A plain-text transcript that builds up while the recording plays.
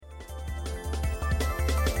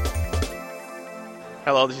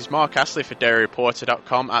Hello, this is Mark Astley for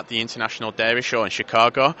DairyReporter.com at the International Dairy Show in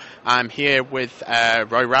Chicago. I'm here with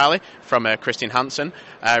Roy Riley from Chr. Hansen.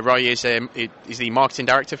 Roy is the Marketing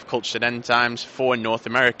Director for Cultured Enzymes for North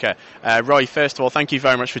America. Roy, first of all, thank you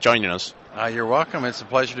very much for joining us. You're welcome. It's a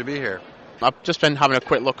pleasure to be here. I've just been having a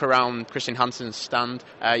quick look around Chr. Hansen's stand.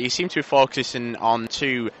 You seem to be focusing on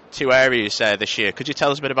two areas this year. Could you tell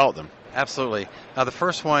us a bit about them? Absolutely. The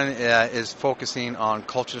first one is focusing on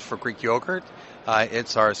cultures for Greek yogurt.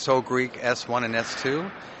 It's our So Greek S1 and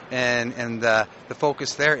S2. And the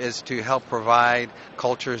focus there is to help provide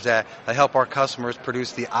cultures that help our customers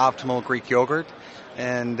produce the optimal Greek yogurt.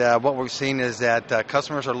 And what we've seen is that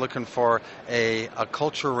customers are looking for a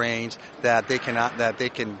culture range that they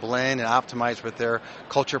can blend and optimize with their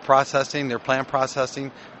culture processing, their plant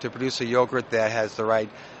processing, to produce a yogurt that has the right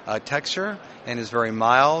texture and is very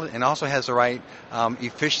mild, and also has the right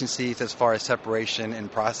efficiencies as far as separation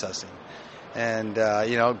and processing. And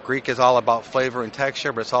Greek is all about flavor and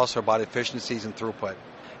texture, but it's also about efficiencies and throughput.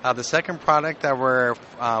 The second product that we're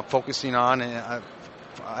focusing on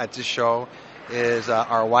at this show is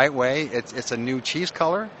our White Whey. It's a new cheese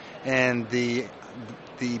color, and the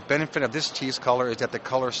benefit of this cheese color is that the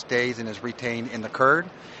color stays and is retained in the curd,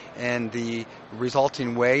 and the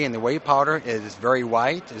resulting whey in the whey powder is very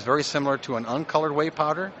white. It's very similar to an uncolored whey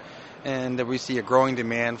powder, and we see a growing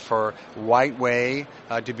demand for white whey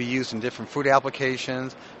to be used in different food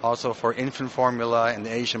applications, also for infant formula in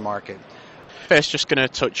the Asian market. First, just going to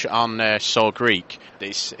touch on So Greek.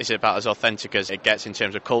 It's about as authentic as it gets in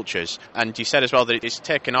terms of cultures. And you said as well that it's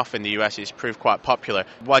taken off in the US, it's proved quite popular.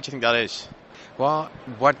 Why do you think that is? Well,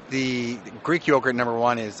 what the Greek yogurt, number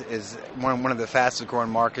one, is one of the fastest growing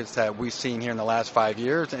markets that we've seen here in the last 5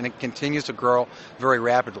 years, and it continues to grow very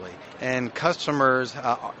rapidly. And customers,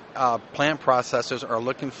 plant processors, are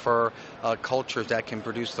looking for cultures that can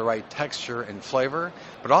produce the right texture and flavor.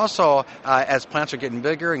 But also, as plants are getting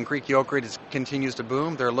bigger and Greek yogurt continues to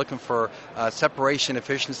boom, they're looking for separation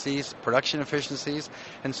efficiencies, production efficiencies.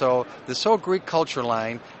 And so the So Greek culture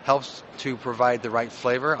line helps to provide the right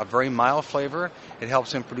flavor, a very mild flavor. It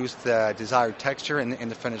helps them produce the desired texture in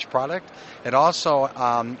the finished product. It also,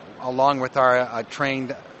 along with our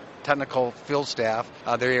trained technical field staff,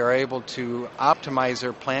 they are able to optimize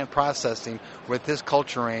their plant processing with this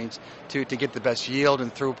culture range to get the best yield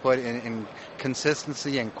and throughput and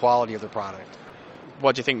consistency and quality of the product.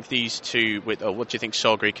 What do you think these two, what do you think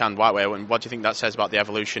So Greek and White Whey, and what do you think that says about the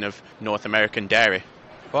evolution of North American dairy?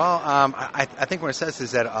 Well, I think what it says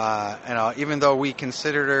is that even though we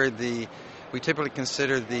typically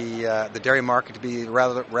consider the dairy market to be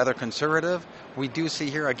rather conservative, we do see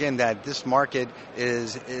here again that this market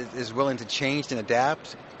is willing to change and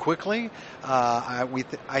adapt quickly.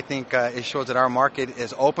 I think it shows that our market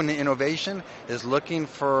is open to innovation, is looking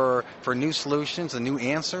for new solutions and new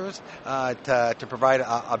answers to provide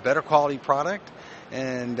a better quality product,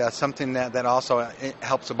 and something that also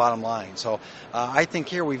helps the bottom line. So I think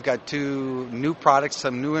here we've got two new products,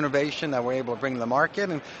 some new innovation that we're able to bring to the market,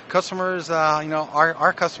 and customers,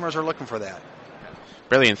 our customers are looking for that.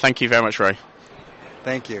 Brilliant. Thank you very much, Roy.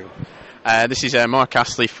 Thank you. This is Mark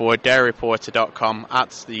Astley for DairyReporter.com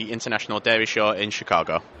at the International Dairy Show in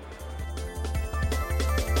Chicago.